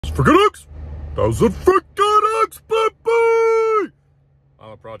freaking X! 1,000 freaking X, baby!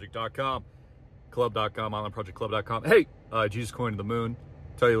 IslandProject.com, club.com, IslandProjectClub.com. Hey, Jesus Coin to the Moon.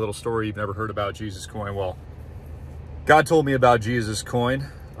 Tell you a little story you've never heard about Jesus Coin. Well, God told me about Jesus Coin.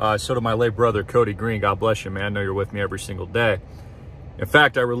 So did my late brother, Cody Greene. God bless you, man. I know you're with me every single day. In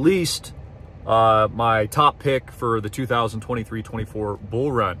fact, I released my top pick for the 2023-24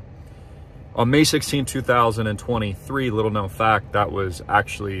 bull run on May 16, 2023. Little known fact, that was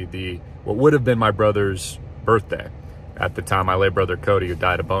actually what would have been my brother's birthday at the time. My late brother Cody, who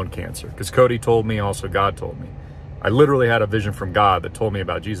died of bone cancer. Because Cody told me, also God told me. I literally had a vision from God that told me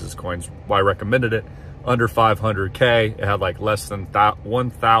about Jesus Coins. Why I recommended it. Under 500K. It had like less than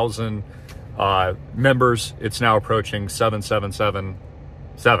 1,000 members. It's now approaching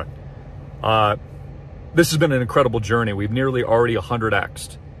 7,777. This has been an incredible journey. We've nearly already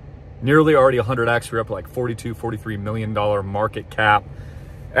 100x'd. Nearly already 100x. We're up to like $42-43 million market cap.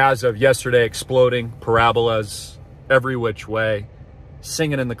 As of yesterday, exploding. Parabolas every which way.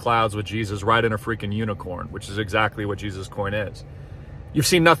 Singing in the clouds with Jesus, riding a freaking unicorn, which is exactly what Jesus Coin is. You've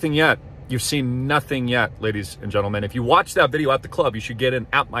seen nothing yet. You've seen nothing yet, ladies and gentlemen. If you watch that video at the club, you should get in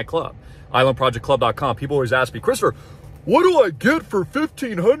at my club, IslandProjectClub.com. People always ask me, Christopher, what do I get for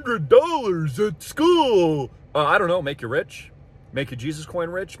 $1,500 at school? I don't know. Make you rich. Make your Jesus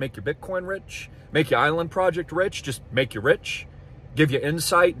Coin rich. Make your Bitcoin rich. Make your Island Project rich. Just make you rich. Give you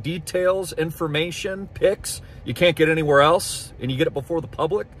insight, details, information, picks you can't get anywhere else, and you get it before the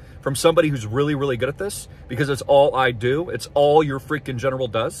public from somebody who's really, really good at this, because it's all I do. It's all your freaking general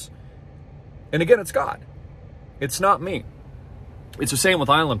does. And again, it's God. It's not me. It's the same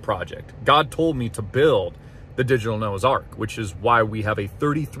with Island Project. God told me to build the digital Noah's Ark, which is why we have a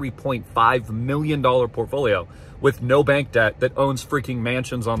 $33.5 million portfolio with no bank debt that owns freaking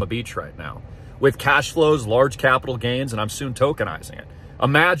mansions on the beach right now, with cash flows, large capital gains, and I'm soon tokenizing it.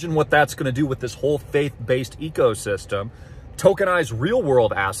 Imagine what that's going to do with this whole faith-based ecosystem. Tokenized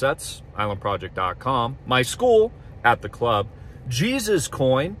real-world assets, IslandProject.com, my school at the club, Jesus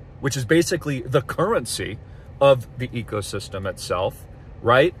Coin, which is basically the currency of the ecosystem itself,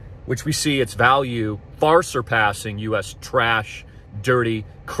 right? Which we see its value far surpassing U.S. trash, dirty,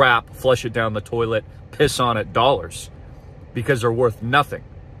 crap, flush it down the toilet, piss on it dollars, because they're worth nothing.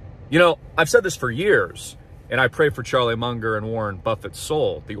 You know, I've said this for years, and I pray for Charlie Munger and Warren Buffett's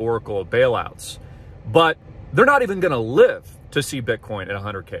soul, the oracle of bailouts. But they're not even going to live to see Bitcoin at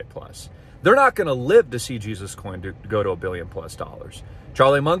 100K plus. They're not going to live to see Jesus Coin to go to $1 billion plus.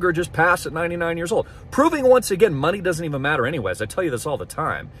 Charlie Munger just passed at 99 years old, proving once again money doesn't even matter anyways. I tell you this all the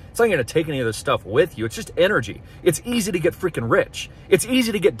time. It's not going to take any of this stuff with you. It's just energy. It's easy to get freaking rich. It's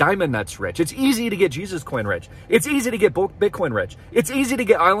easy to get Diamond Nuts rich. It's easy to get Jesus Coin rich. It's easy to get Bitcoin rich. It's easy to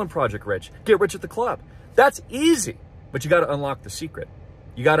get Island Project rich. Get rich at the club. That's easy, but you got to unlock the secret.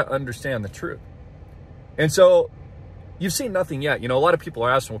 You got to understand the truth. And so you've seen nothing yet. You know, a lot of people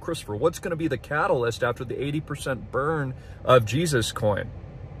are asking, well, Christopher, what's going to be the catalyst after the 80% burn of Jesus Coin?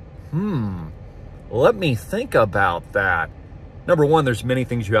 Let me think about that. Number one, there's many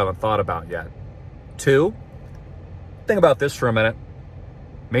things you haven't thought about yet. Two, think about this for a minute.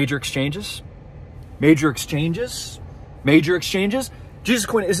 Major exchanges. Jesus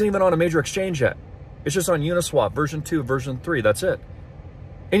Coin isn't even on a major exchange yet. It's just on Uniswap, version 2, version 3. That's it.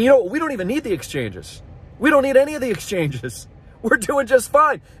 And you know, we don't even need the exchanges. We don't need any of the exchanges. We're doing just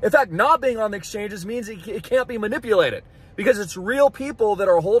fine. In fact, not being on the exchanges means it can't be manipulated, because it's real people that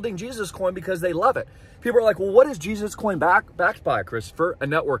are holding Jesus Coin because they love it. People are like, well, what is Jesus Coin backed by, Christopher? A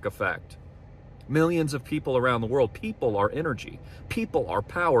network effect. Millions of people around the world. People are energy. People are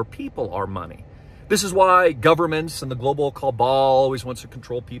power. People are money. This is why governments and the global cabal always wants to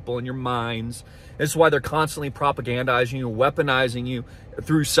control people in your minds. This is why they're constantly propagandizing you, weaponizing you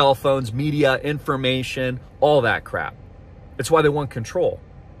through cell phones, media, information, all that crap. It's why they want control.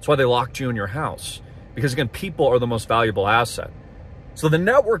 It's why they locked you in your house. Because again, people are the most valuable asset. So the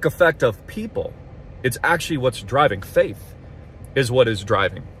network effect of people, it's actually what's driving faith, is what is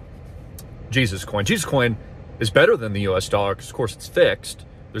driving Jesus Coin. Jesus Coin is better than the US dollar because, of course, it's fixed.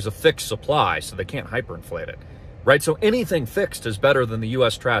 There's a fixed supply, so they can't hyperinflate it, right? So anything fixed is better than the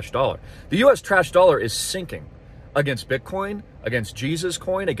US trash dollar. The US trash dollar is sinking against Bitcoin, against Jesus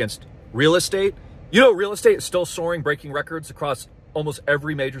Coin, against real estate. You know, real estate is still soaring, breaking records across almost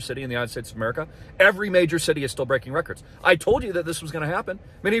every major city in the United States of America. Every major city is still breaking records. I told you that this was going to happen.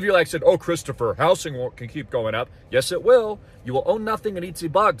 Many of you said, oh, Christopher, housing can keep going up. Yes, it will. You will own nothing and eat the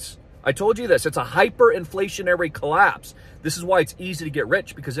bugs. I told you this. It's a hyperinflationary collapse. This is why it's easy to get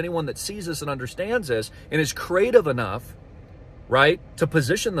rich, because anyone that sees this and understands this and is creative enough, right, to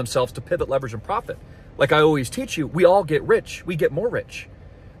position themselves to pivot, leverage, and profit. Like I always teach you, we all get rich. We get more rich.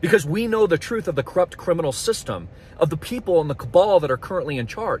 Because we know the truth of the corrupt criminal system, of the people in the cabal that are currently in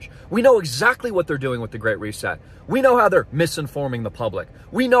charge. We know exactly what they're doing with the Great Reset. We know how they're misinforming the public.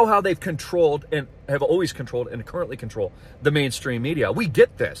 We know how they've controlled and have always controlled and currently control the mainstream media. We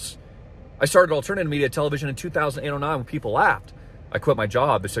get this. I started alternative media television in 2008-09 when people laughed. I quit my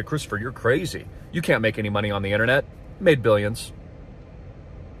job. They said, Christopher, you're crazy. You can't make any money on the internet. Made billions.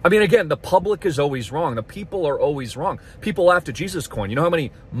 I mean, again, the public is always wrong. The people are always wrong. People laughed at Jesus coin. You know how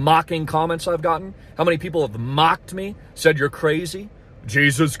many mocking comments I've gotten? How many people have mocked me, said you're crazy?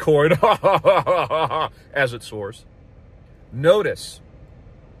 Jesus coin, as it soars. Notice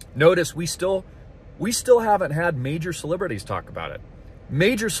we still haven't had major celebrities talk about it.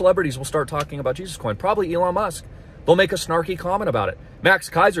 Major celebrities will start talking about Jesus coin. Probably Elon Musk. They'll make a snarky comment about it. Max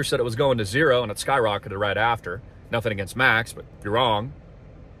Kaiser said it was going to zero and it skyrocketed right after. Nothing against Max, but you're wrong.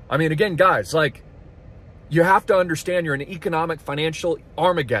 I mean, again, guys, like, you have to understand you're in an economic, financial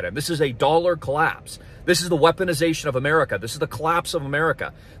Armageddon. This is a dollar collapse. This is the weaponization of America. This is the collapse of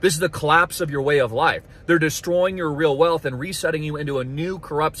America. This is the collapse of your way of life. They're destroying your real wealth and resetting you into a new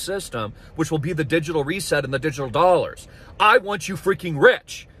corrupt system, which will be the digital reset and the digital dollars. I want you freaking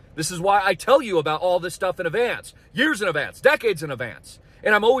rich. This is why I tell you about all this stuff in advance, years in advance, decades in advance,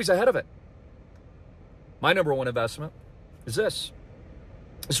 and I'm always ahead of it. My number one investment is this.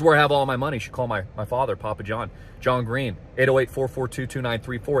 This is where I have all my money. You should call my father, Papa John Greene,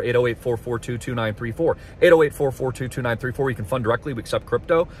 808-442-2934, 808-442-2934, 808-442-2934. You can fund directly. We accept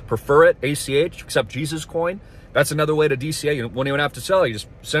crypto, prefer it, ACH, accept Jesus coin. That's another way to DCA. You won't even have to sell. You just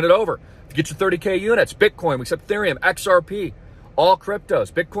send it over. Get your 30K units, Bitcoin, we accept Ethereum, XRP, all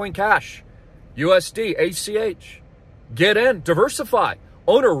cryptos, Bitcoin Cash, USD, ACH. Get in, diversify,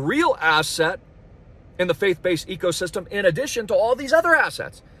 own a real asset in the faith-based ecosystem, in addition to all these other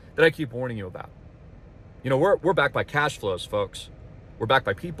assets that I keep warning you about. You know, we're backed by cash flows, folks. We're backed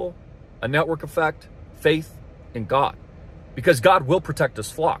by people, a network effect, faith, and God. Because God will protect his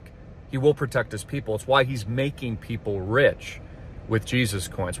flock. He will protect his people. It's why he's making people rich with Jesus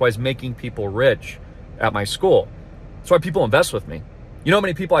coin. It's why he's making people rich at my school. That's why people invest with me. You know how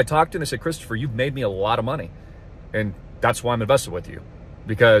many people I talk to and they say, Christopher, you've made me a lot of money. And that's why I'm invested with you.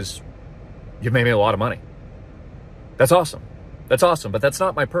 Because you've made me a lot of money. That's awesome. That's awesome, but that's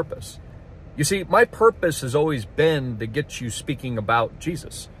not my purpose. You see, my purpose has always been to get you speaking about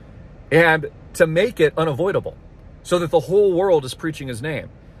Jesus and to make it unavoidable so that the whole world is preaching his name,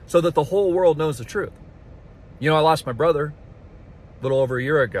 so that the whole world knows the truth. You know, I lost my brother a little over a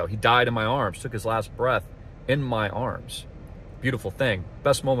year ago. He died in my arms, took his last breath in my arms. Beautiful thing.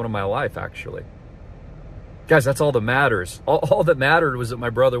 Best moment of my life, actually. Guys, that's all that matters. All that mattered was that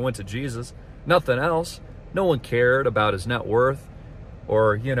my brother went to Jesus. Nothing else. No one cared about his net worth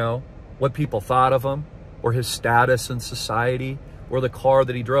or, you know, what people thought of him or his status in society or the car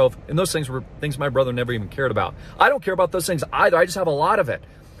that he drove. And those things were things my brother never even cared about. I don't care about those things either. I just have a lot of it.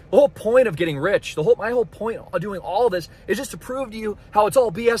 The whole point of getting rich, my whole point of doing all this is just to prove to you how it's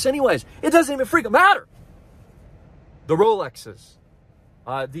all BS anyways. It doesn't even freaking matter. The Rolexes,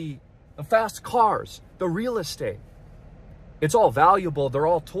 the fast cars, the real estate. It's all valuable. They're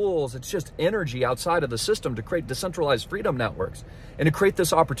all tools. It's just energy outside of the system to create decentralized freedom networks and to create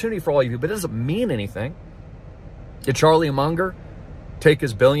this opportunity for all of you. But it doesn't mean anything. Did Charlie Munger take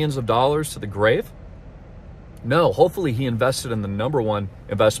his billions of dollars to the grave? No. Hopefully he invested in the number one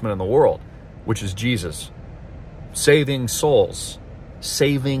investment in the world, which is Jesus. Saving souls.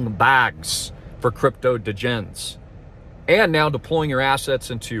 Saving bags for crypto degens. And now deploying your assets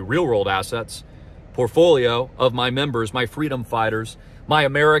into real world assets. Portfolio of my members, my freedom fighters, my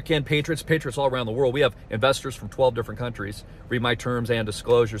American patriots all around the world. We have investors from 12 different countries. Read my terms and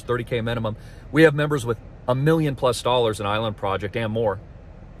disclosures, 30K minimum. We have members with $1 million+ in Island Project and more.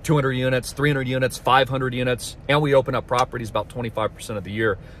 200 units, 300 units, 500 units. And we open up properties about 25% of the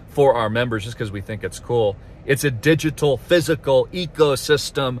year for our members just because we think it's cool. It's a digital, physical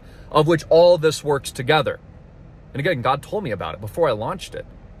ecosystem of which all of this works together. And again, God told me about it before I launched it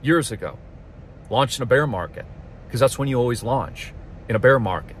years ago. Launched in a bear market, because that's when you always launch, in a bear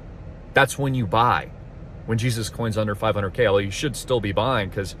market. That's when you buy, when Jesus coin's under 500K, although you should still be buying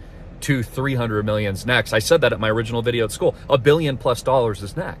because 200-300 million's next. I said that at my original video at school. $1 billion+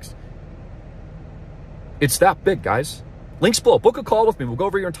 is next. It's that big, guys. Links below. Book a call with me. We'll go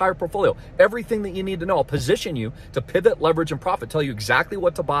over your entire portfolio. Everything that you need to know. I'll position you to pivot, leverage, and profit. Tell you exactly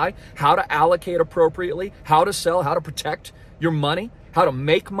what to buy, how to allocate appropriately, how to sell, how to protect your money, how to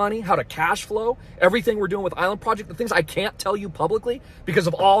make money, how to cash flow, everything we're doing with Island Project, the things I can't tell you publicly because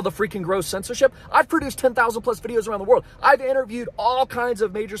of all the freaking gross censorship. I've produced 10,000+ videos around the world. I've interviewed all kinds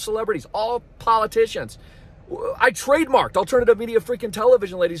of major celebrities, all politicians, I trademarked alternative media freaking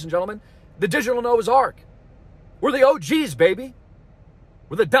television, ladies and gentlemen. The digital Noah's Ark. We're the OGs, baby.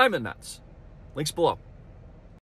 We're the Diamond Nuts. Links below.